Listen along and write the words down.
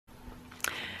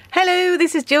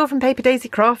this is Jill from Paper Daisy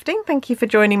Crafting. Thank you for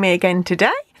joining me again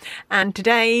today. And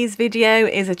today's video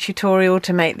is a tutorial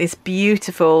to make this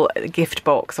beautiful gift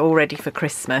box all ready for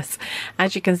Christmas.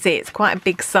 As you can see, it's quite a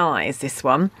big size, this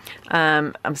one.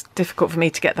 It's difficult for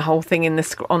me to get the whole thing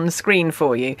on the screen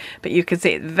for you, but you can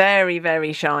see it's very,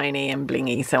 very shiny and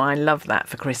blingy, so I love that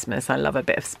for Christmas. I love a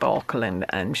bit of sparkle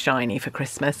and shiny for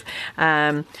Christmas.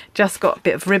 Just got a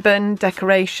bit of ribbon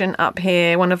decoration up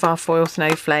here, one of our foil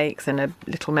snowflakes and a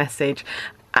little message.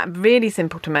 Really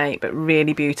simple to make, but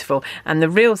really beautiful. And the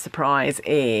real surprise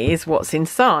is what's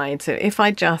inside. So if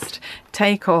I just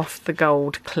take off the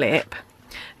gold clip,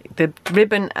 the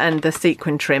ribbon and the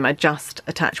sequin trim are just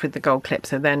attached with the gold clip,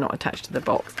 so they're not attached to the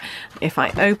box. If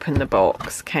I open the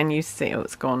box, can you see? Oh,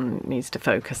 it's gone, needs to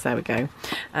focus, there we go.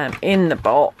 In the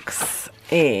box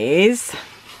is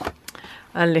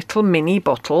a little mini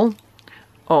bottle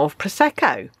of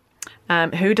Prosecco.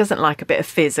 Who doesn't like a bit of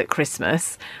fizz at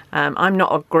Christmas? I'm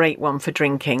not a great one for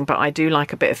drinking, but I do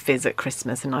like a bit of fizz at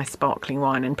Christmas, a nice sparkling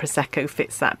wine, and Prosecco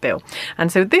fits that bill.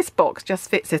 And so this box just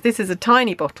fits this. This is a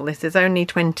tiny bottle. This is only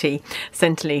 20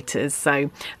 centilitres, so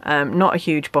not a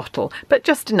huge bottle, but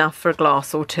just enough for a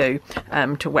glass or two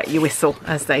to wet your whistle,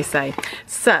 as they say.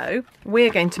 So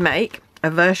we're going to make a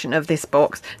version of this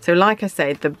box. So like I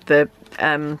said, the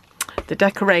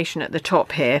decoration at the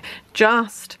top here,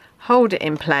 just hold it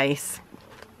in place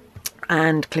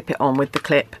and clip it on with the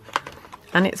clip,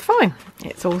 and it's fine,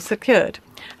 it's all secured.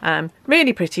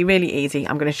 Really pretty, really easy.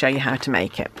 I'm going to show you how to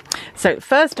make it. So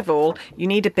first of all, you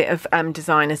need a bit of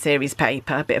designer series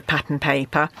paper, a bit of pattern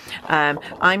paper.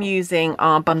 I'm using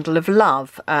our Bundle of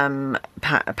Love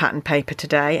pattern paper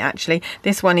today. Actually,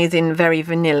 this one is in very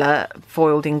vanilla,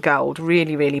 foiled in gold,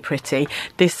 really, really pretty.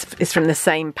 This is from the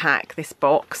same pack. This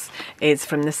box is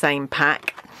from the same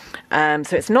pack.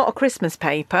 So it's not a Christmas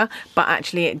paper, but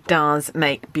actually it does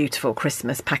make beautiful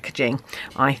Christmas packaging,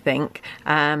 I think.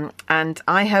 And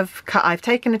I've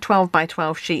taken a 12 by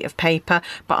 12 sheet of paper,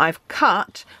 but I've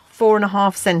cut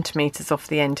 4.5 centimetres off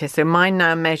the end here. So mine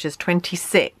now measures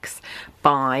 26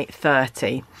 by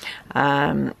 30.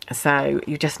 So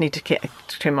you just need to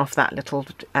trim off that little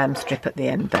strip at the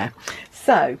end there.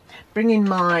 So bring in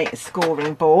my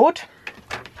scoring board.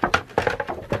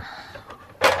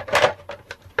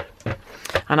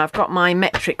 And I've got my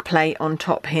metric plate on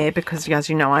top here because, as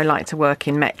you know, I like to work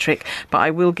in metric, but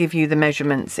I will give you the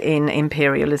measurements in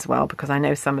imperial as well, because I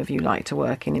know some of you like to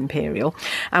work in imperial.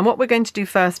 And what we're going to do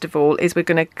first of all is we're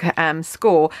going to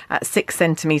score at 6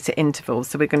 centimetre intervals.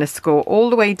 So we're going to score all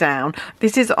the way down.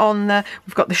 This is on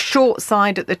we've got the short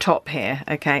side at the top here,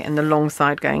 okay, and the long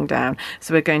side going down.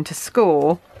 So we're going to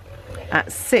score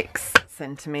at 6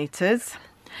 centimetres,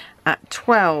 at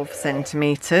 12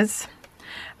 centimetres,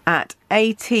 at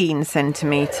 18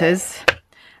 centimetres,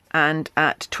 and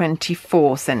at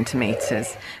 24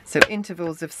 centimetres. So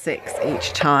intervals of 6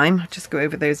 each time. Just go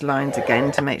over those lines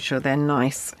again to make sure they're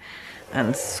nice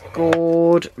and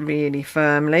scored really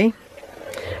firmly.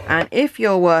 And if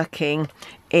you're working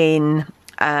in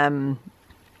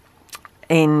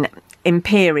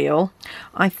imperial,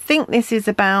 I think this is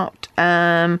about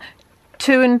 2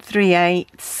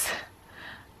 3/8,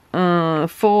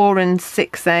 4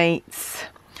 6/8.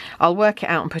 I'll work it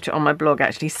out and put it on my blog,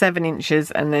 actually 7 inches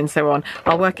and then so on.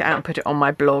 I'll work it out and put it on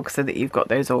my blog so that you've got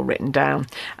those all written down.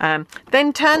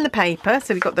 Then turn the paper,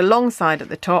 so we've got the long side at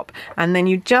the top, and then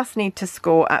you just need to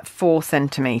score at 4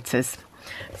 centimetres.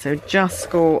 So just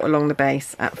score along the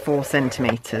base at 4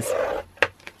 centimetres.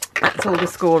 That's all the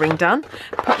scoring done.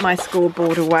 Put my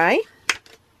scoreboard away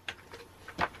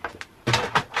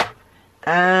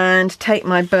and take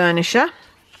my burnisher,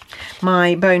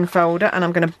 my bone folder, and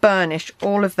I'm going to burnish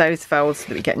all of those folds so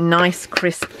that we get nice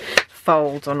crisp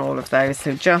folds on all of those.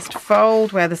 So just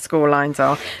fold where the score lines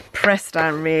are, press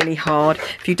down really hard.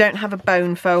 If you don't have a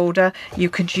bone folder, you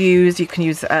can use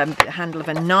the handle of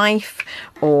a knife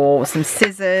or some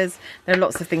scissors. There are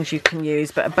lots of things you can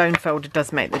use, but a bone folder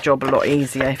does make the job a lot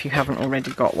easier if you haven't already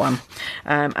got one.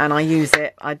 And I use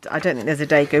it. I don't think there's a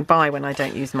day go by when I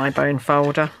don't use my bone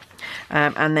folder.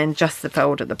 And then just the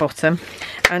fold at the bottom,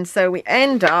 and so we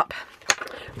end up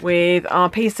with our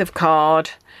piece of card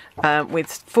with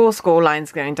 4 score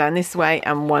lines going down this way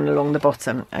and 1 along the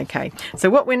bottom. Okay, so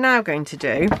what we're now going to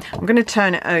do, I'm going to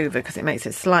turn it over because it makes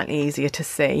it slightly easier to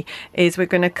see, is we're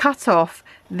going to cut off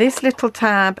this little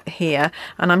tab here,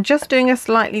 and I'm just doing a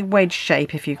slightly wedge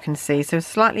shape, if you can see, so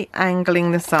slightly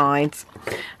angling the sides.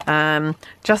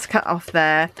 Just cut off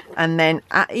there, and then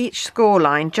at each score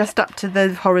line, just up to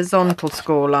the horizontal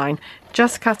score line,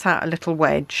 just cut out a little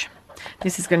wedge.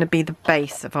 This is going to be the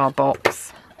base of our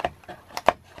box.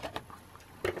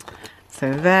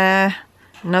 So there,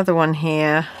 another one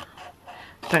here,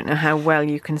 Don't know how well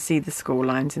you can see the score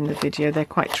lines in the video. They're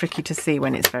quite tricky to see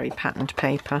when it's very patterned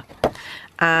paper.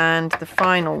 And the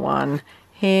final one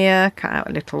here, cut out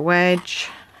a little wedge.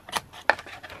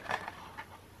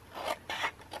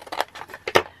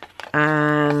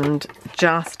 And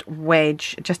just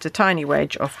a tiny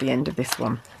wedge off the end of this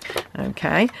one.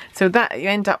 Okay, so that you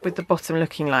end up with the bottom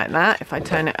looking like that. If I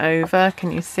turn it over,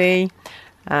 can you see?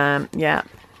 Yeah,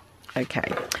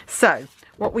 okay. So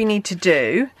what we need to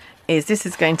do is this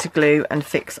is going to glue and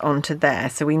fix onto there.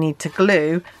 So we need to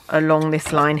glue along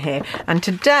this line here. And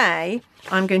today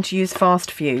I'm going to use Fast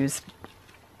Fuse.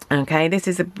 Okay, this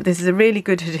is a really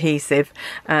good adhesive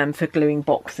for gluing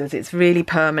boxes. It's really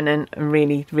permanent and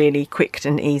really quick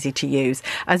and easy to use,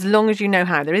 as long as you know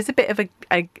how. There is a bit of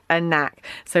a knack,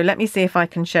 so let me see if I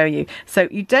can show you. So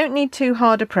you don't need too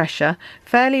hard a pressure,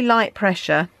 fairly light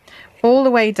pressure all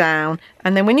the way down,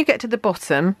 and then when you get to the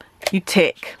bottom you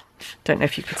tick. Don't know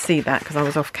if you could see that because I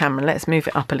was off camera. Let's move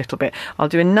it up a little bit. I'll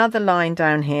do another line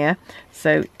down here,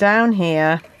 so down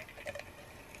here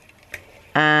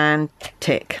and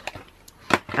tick.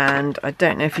 And I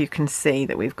don't know if you can see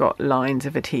that we've got lines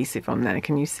of adhesive on there.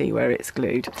 Can you see where it's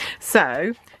glued?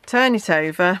 So turn it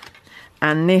over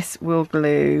and this will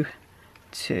glue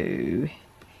to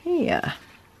here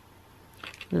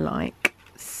like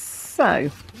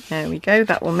so. There we go,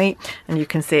 that will meet, and you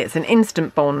can see it's an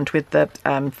instant bond with the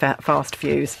Fast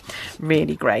Fuse.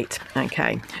 Really great.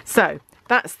 Okay, so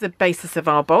that's the basis of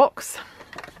our box.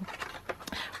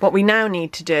 What we now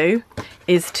need to do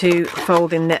is to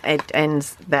fold in the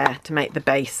ends there to make the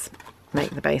base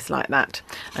like that.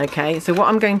 Okay, so what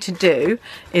I'm going to do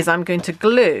is I'm going to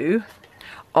glue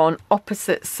on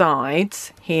opposite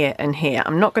sides here and here.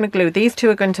 I'm not going to glue, these two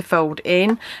are going to fold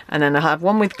in, and then I'll have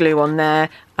one with glue on there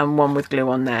and one with glue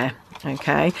on there.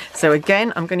 Okay, so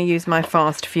again I'm going to use my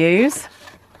Fast Fuse.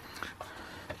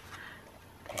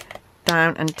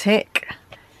 Down and tick,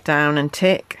 down and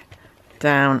tick,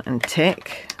 down and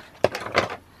tick.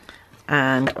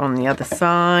 And on the other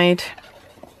side,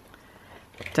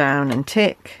 down and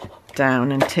tick,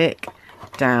 down and tick,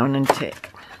 down and tick.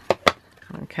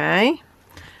 Okay,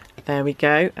 there we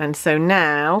go. And so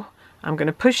now I'm going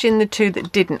to push in the two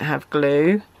that didn't have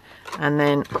glue, and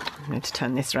then I'm going to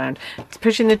turn this around.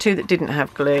 Push in the two that didn't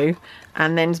have glue,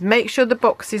 and then make sure the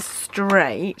box is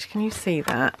straight. Can you see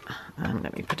that?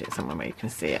 Let me put it somewhere where you can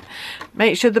see it.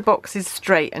 Make sure the box is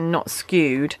straight and not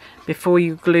skewed before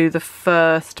you glue the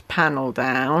first panel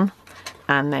down,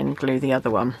 and then glue the other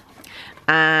one.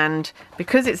 And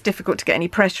because it's difficult to get any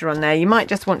pressure on there, you might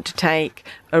just want to take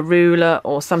a ruler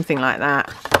or something like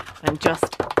that and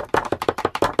just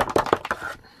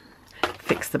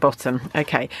fix the bottom.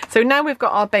 Okay, so now we've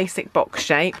got our basic box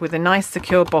shape with a nice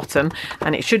secure bottom,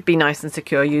 and it should be nice and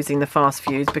secure using the Fast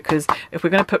Fuse, because if we're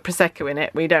going to put Prosecco in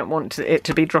it, we don't want it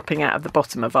to be dropping out of the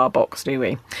bottom of our box, do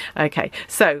we? Okay,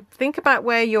 so think about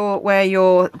where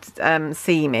your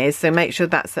seam is, so make sure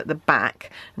that's at the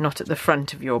back, not at the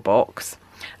front of your box.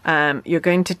 You're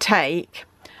going to take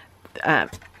how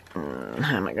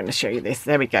am I going to show you this?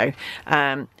 There we go.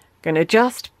 Going to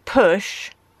just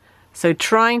push. So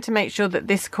trying to make sure that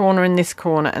this corner and this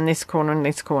corner and this corner and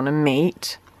this corner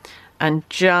meet, and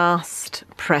just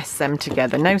press them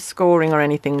together. No scoring or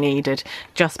anything needed,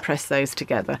 just press those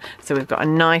together. So we've got a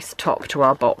nice top to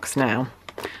our box now.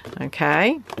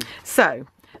 Okay, so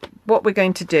what we're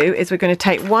going to do is we're going to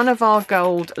take one of our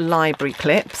gold library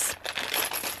clips.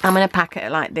 I'm going to pack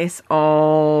it like this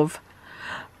of,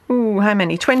 how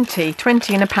many? 20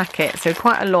 in a packet, so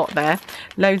quite a lot there,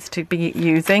 loads to be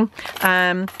using.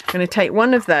 I'm going to take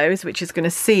one of those, which is going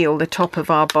to seal the top of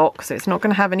our box, so it's not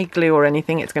going to have any glue or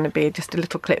anything, it's going to be just a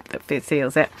little clip that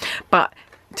seals it. But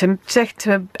to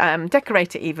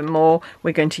decorate it even more,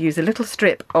 we're going to use a little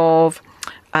strip of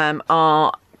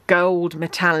our gold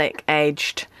metallic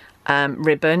edged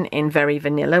ribbon in Very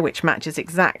Vanilla, which matches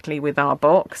exactly with our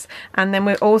box. And then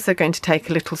we're also going to take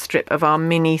a little strip of our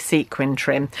mini sequin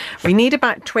trim. We need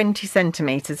about 20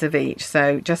 centimeters of each,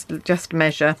 so just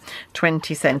measure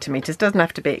 20 centimeters. Doesn't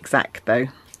have to be exact though.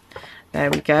 There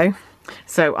we go.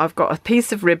 So I've got a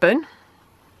piece of ribbon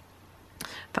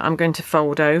that I'm going to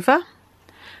fold over,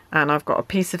 and I've got a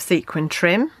piece of sequin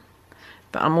trim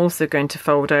that I'm also going to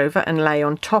fold over and lay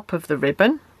on top of the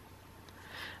ribbon.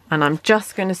 And I'm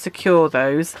just going to secure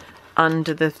those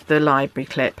under the library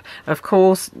clip. Of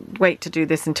course, wait to do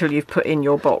this until you've put in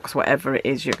your box, whatever it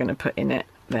is you're going to put in it.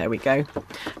 There we go.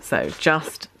 So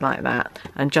just like that,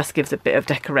 and just gives a bit of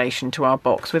decoration to our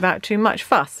box without too much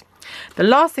fuss. The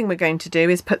last thing we're going to do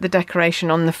is put the decoration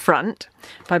on the front.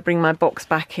 If I bring my box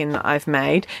back in that I've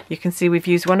made, you can see we've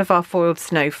used one of our foiled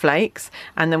snowflakes,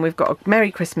 and then we've got a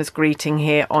Merry Christmas greeting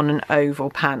here on an oval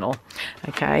panel.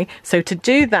 Okay, so to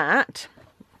do that,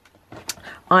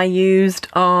 I used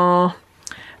our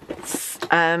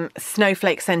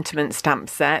snowflake sentiment stamp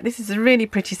set. This is a really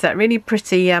pretty set, really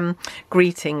pretty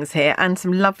greetings here, and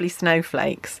some lovely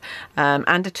snowflakes,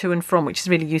 and a to and from, which is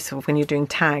really useful when you're doing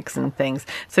tags and things.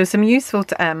 So some useful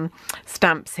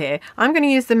stamps here. I'm going to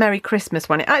use the Merry Christmas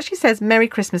one. It actually says Merry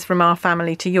Christmas from our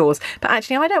family to yours, but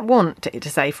actually I don't want it to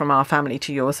say from our family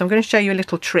to yours, so I'm going to show you a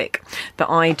little trick that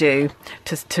I do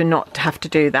to not have to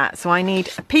do that. So I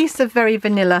need a piece of very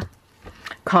vanilla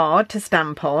card to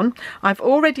stamp on. I've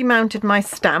already mounted my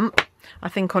stamp, I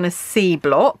think, on a C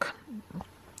block.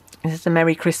 This is a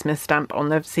Merry Christmas stamp on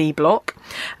the C block,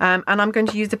 and I'm going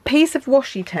to use a piece of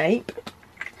washi tape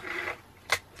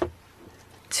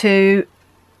to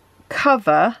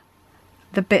cover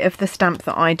the bit of the stamp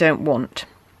that I don't want.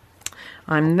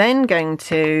 I'm then going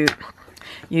to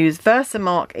use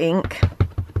Versamark ink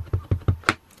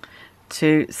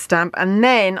to stamp, and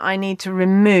then I need to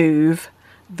remove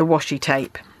the washi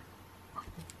tape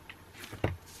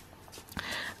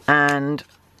and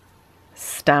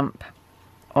stamp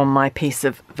on my piece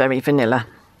of very vanilla.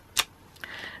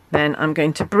 Then I'm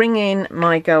going to bring in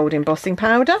my gold embossing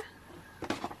powder,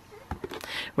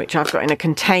 which I've got in a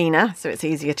container so it's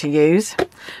easier to use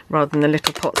rather than the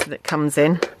little pots that it comes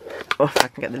in. Oh, if I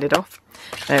can get the lid off.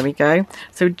 There we go.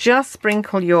 So just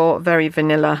sprinkle your very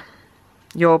vanilla,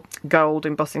 your gold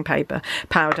embossing paper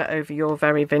powder over your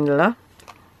very vanilla.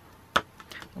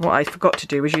 What I forgot to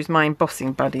do was use my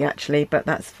embossing buddy actually, but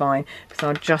that's fine because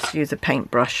I'll just use a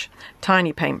paintbrush,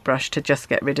 tiny paintbrush, to just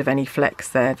get rid of any flecks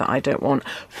there that I don't want.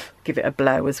 Give it a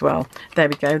blow as well. There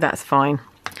we go, that's fine.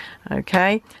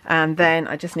 Okay, and then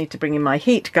I just need to bring in my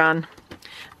heat gun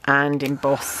and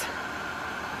emboss.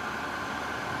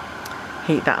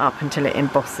 Heat that up until it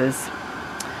embosses.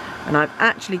 And I've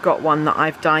actually got one that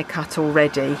I've die cut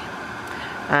already.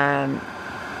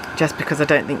 Just because I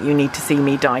don't think you need to see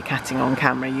me die cutting on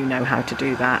camera, you know how to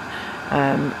do that.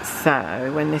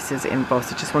 So when this is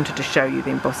embossed, I just wanted to show you the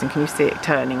embossing. Can you see it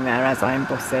turning there as I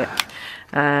emboss it?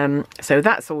 So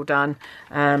that's all done,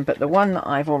 but the one that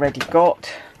I've already got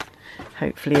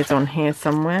hopefully is on here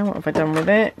somewhere. What have I done with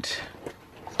it?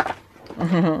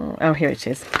 Oh, here it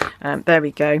is. There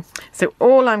we go. So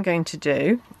all I'm going to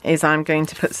do is I'm going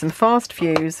to put some fast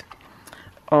fuse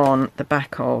on the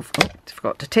back of, oh, I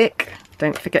forgot to tick.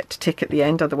 Don't forget to tick at the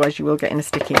end, otherwise you will get in a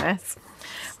sticky mess.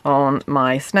 On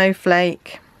my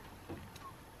snowflake,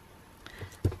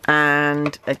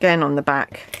 and again on the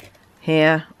back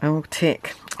here. Oh,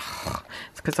 tick. Oh,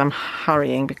 it's because I'm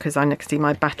hurrying because I can see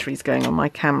my battery's going on my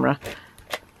camera.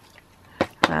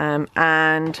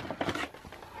 And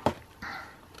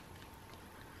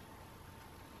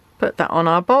put that on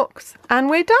our box and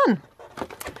we're done.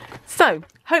 So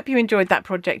hope you enjoyed that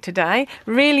project today.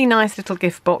 Really nice little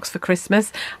gift box for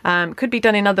Christmas. Could be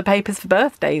done in other papers for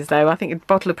birthdays though. I think a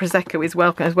bottle of Prosecco is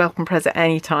welcome present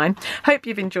any time. Hope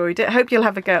you've enjoyed it. Hope you'll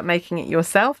have a go at making it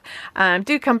yourself.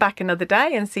 Do come back another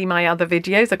day and see my other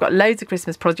videos. I've got loads of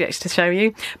Christmas projects to show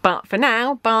you. But for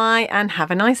now, bye and have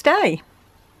a nice day.